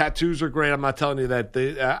listen, tattoos are great. I'm not telling you that.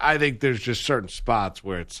 I think there's just certain spots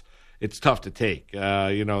where it's tough to take.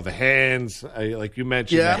 The hands, like you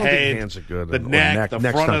mentioned, the head, think hands are good. The neck, the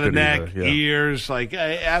front of the neck, ears. Like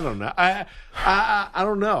I don't know. I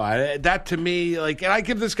don't know. That to me, and I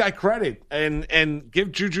give this guy credit and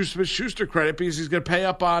give Juju Smith-Schuster credit because he's going to pay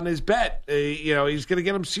up on his bet. He's going to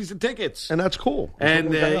get him season tickets, and that's cool.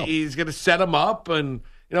 And he's going to set him up and.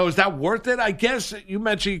 Is that worth it? I guess you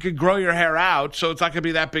mentioned you could grow your hair out, so it's not going to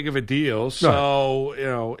be that big of a deal. So,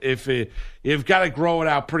 if you've got to grow it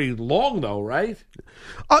out pretty long, though, right?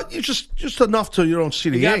 You just enough so you don't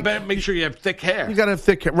see the ink. You got to make sure you have thick hair. You got to have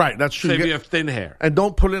thick hair. Right, that's true. Save you have thin hair. And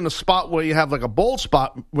don't put it in a spot where you have like a bald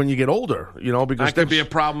spot when you get older, because that could be a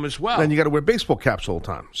problem as well. Then you got to wear baseball caps all the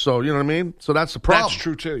time. So, you know what I mean? So that's the problem. That's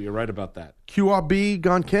true, too. You're right about that. QRB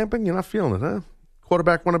gone camping? You're not feeling it, huh?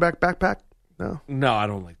 Quarterback, running-back, backpack? No, I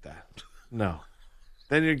don't like that. No.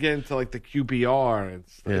 Then you're getting to like the QBR.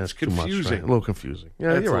 It's confusing. Much, right? A little confusing.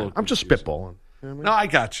 Yeah, you're right. I'm just spitballing. You know what I mean? No, I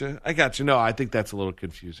got you. No, I think that's a little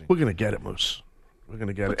confusing. We're going to get it, Moose. We're going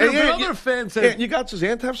to get it. There have been other fans that... you got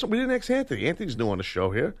Ant have something? We didn't ask Anthony. Anthony's new on the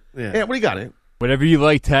show here. Yeah, what do you got, Ant? Whatever you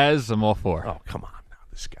like, Taz, I'm all for. Oh, come on now.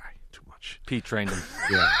 This guy. Too much. Pete trained him.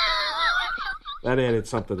 Yeah. That added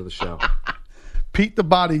something to the show. Pete the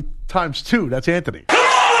Body times 2. That's Anthony. Come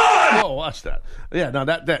on! Oh, watch that. Yeah, no,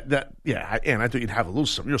 yeah, and I thought you'd have a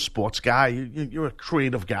little. You're a sports guy. You're a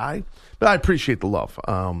creative guy, but I appreciate the love.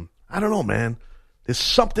 I don't know, man. There's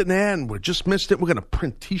something there, and we just missed it. We're gonna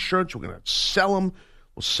print T-shirts. We're gonna sell them.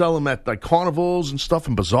 We'll sell them at like carnivals and stuff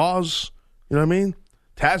and bazaars. You know what I mean?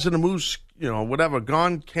 Taz and the Moose. Whatever.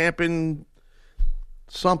 Gone camping.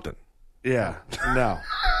 Something. Yeah. No.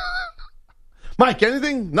 Mike,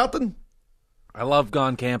 anything? Nothing? I love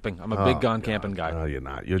Gone Camping. I'm a big Gone Camping guy. No, you're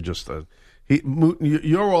not. You're just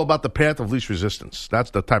you're all about the path of least resistance.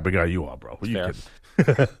 That's the type of guy you are, bro. You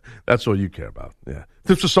That's all you care about. Yeah. If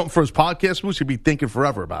this was something for his podcast, Moose, he'd be thinking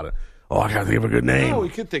forever about it. Oh, I got to think of a good name. No, we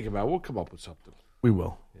could think about it. We'll come up with something. We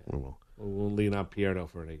will. Yeah. We will. We'll lean on Pierno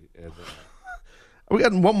for any. We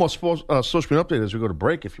got one more social media update as we go to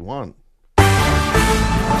break if you want.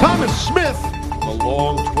 Thomas Smith. A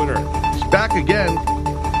long Twitter. He's back again.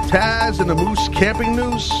 Taz and the Moose camping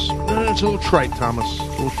news. It's a little trite, Thomas. A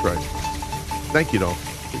little trite. Thank you, though.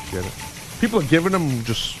 Appreciate it. People are giving them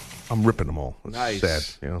I'm ripping them all. It's nice.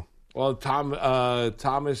 Sad, Well, Thomas,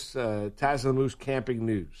 Taz and the Moose camping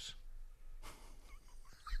news.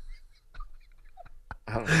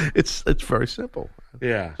 It's very simple.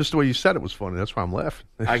 Yeah. Just the way you said it was funny. That's why I'm laughing.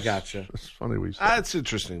 I gotcha. It's funny what you said. That's an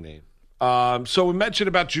interesting name. So we mentioned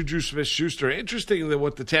about Juju Smith-Schuster. Interesting that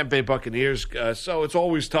what the Tampa Bay Buccaneers. So it's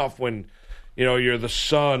always tough when you're the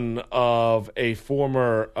son of a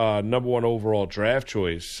former number one overall draft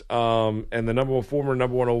choice. And the former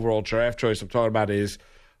number one overall draft choice I'm talking about is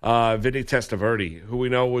Vinny Testaverde, who we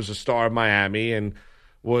know was a star of Miami and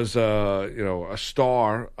was a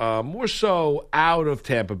star more so out of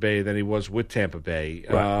Tampa Bay than he was with Tampa Bay.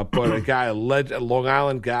 Right. But a guy, a Long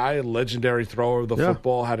Island guy, a legendary thrower of the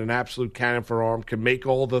football, had an absolute cannon for arm, could make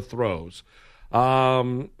all the throws.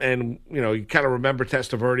 And you kind of remember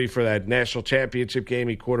Testaverde for that national championship game.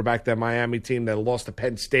 He quarterbacked that Miami team that lost to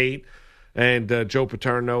Penn State. And Joe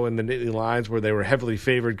Paterno and the Nittany Lions, where they were heavily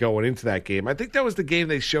favored going into that game. I think that was the game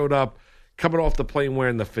they showed up coming off the plane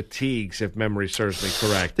wearing the fatigues, if memory serves me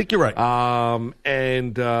correct. I think you're right.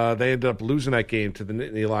 And they ended up losing that game to the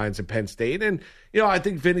Nittany Lions in Penn State. And, I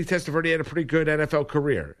think Vinny Testaverde had a pretty good NFL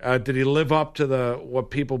career. Did he live up to what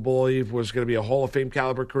people believe was going to be a Hall of Fame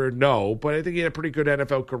caliber career? No, but I think he had a pretty good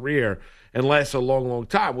NFL career and lasted a long, long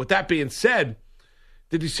time. With that being said,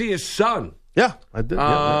 did you see his son? Yeah, I did.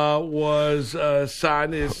 Was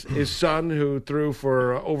signed his son, who threw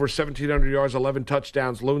for over 1,700 yards, 11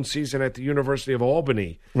 touchdowns, lone season at the University of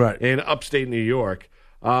Albany, in upstate New York.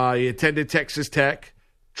 He attended Texas Tech,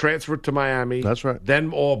 transferred to Miami. That's right.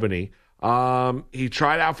 Then Albany. He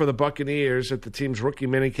tried out for the Buccaneers at the team's rookie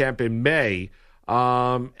minicamp in May,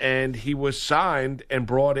 and he was signed and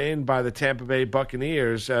brought in by the Tampa Bay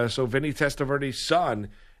Buccaneers. So Vinny Testaverde's son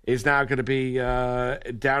is now going to be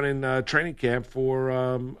down in training camp for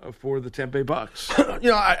the Tampa Bay Bucks.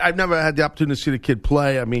 I've never had the opportunity to see the kid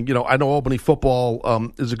play. I mean, I know Albany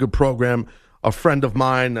football is a good program. A friend of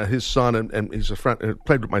mine, his son, and he's a friend,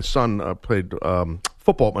 played with my son, played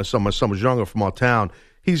football with my son. My son was younger from our town.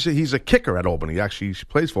 He's a kicker at Albany. Actually, he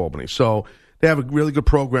plays for Albany. So they have a really good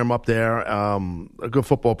program up there, a good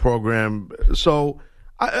football program. So,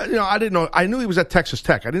 I didn't know. I knew he was at Texas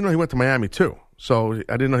Tech. I didn't know he went to Miami, too. So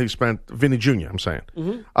I didn't know he spent Vinny Jr., I'm saying.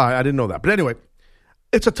 Mm-hmm. I didn't know that. But anyway,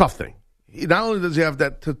 it's a tough thing. Not only does he have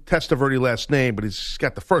that Testaverde last name, but he's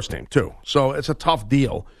got the first name, too. So it's a tough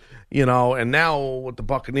deal, and now with the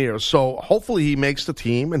Buccaneers. So hopefully he makes the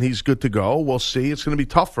team and he's good to go. We'll see. It's going to be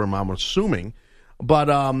tough for him, I'm assuming. But,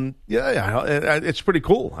 it's pretty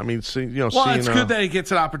cool. I mean, it's good that he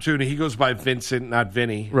gets an opportunity. He goes by Vincent, not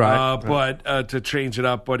Vinny. Right. But to change it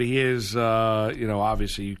up, but he is,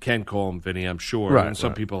 obviously you can call him Vinny, I'm sure. Right, and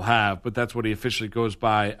some people have. But that's what he officially goes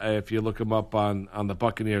by if you look him up on the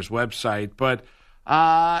Buccaneers website. But,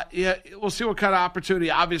 we'll see what kind of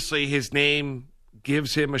opportunity. Obviously, his name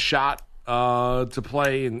gives him a shot to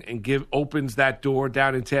play and opens that door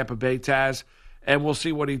down in Tampa Bay, Taz. And we'll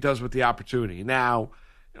see what he does with the opportunity. Now,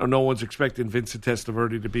 no one's expecting Vincent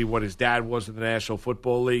Testaverde to be what his dad was in the National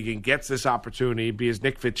Football League and gets this opportunity because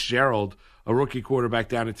Nick Fitzgerald, a rookie quarterback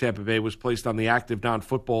down in Tampa Bay, was placed on the active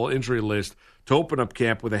non-football injury list to open up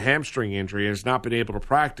camp with a hamstring injury and has not been able to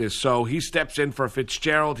practice. So he steps in for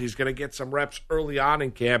Fitzgerald. He's going to get some reps early on in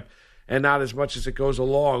camp and not as much as it goes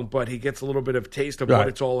along, but he gets a little bit of a taste of what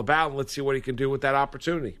it's all about, and let's see what he can do with that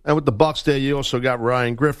opportunity. And with the Bucs there, you also got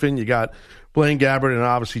Ryan Griffin, you got Blaine Gabbert, and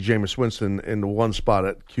obviously Jameis Winston in the one spot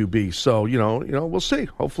at QB. So, we'll see.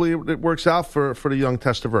 Hopefully it works out for the young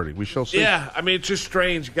Testaverde. We shall see. Yeah, I mean, it's just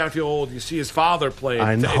strange. You got to feel old. You see his father play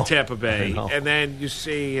in Tampa Bay, and then you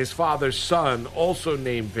see his father's son, also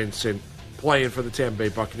named Vincent, playing for the Tampa Bay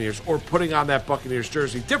Buccaneers or putting on that Buccaneers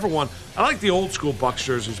jersey. Different one. I like the old school Bucs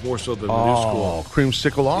jerseys more so than the new school.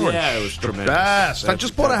 Creamsicle orange. Yeah, it was tremendous. Best. I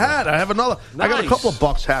just bought a hat. I have another. Nice. I got a couple of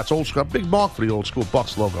Bucs hats, old school. Big mark for the old school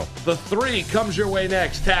Bucs logo. The 3 comes your way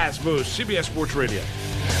next. Taz Moose, CBS Sports Radio.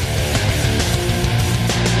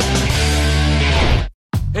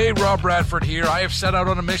 Hey, Rob Bradford here. I have set out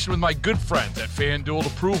on a mission with my good friends at FanDuel to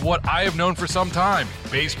prove what I have known for some time.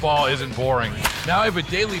 Baseball isn't boring. Now I have a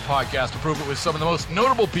daily podcast to prove it with some of the most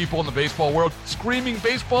notable people in the baseball world, screaming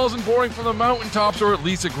baseball isn't boring from the mountaintops, or at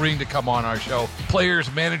least agreeing to come on our show. Players,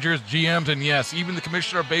 managers, GMs, and yes, even the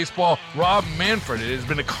commissioner of baseball, Rob Manfred. It has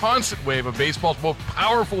been a constant wave of baseball's most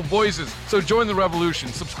powerful voices. So join the revolution.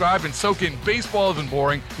 Subscribe and soak in Baseball Isn't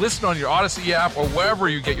Boring. Listen on your Odyssey app or wherever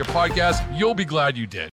you get your podcasts. You'll be glad you did.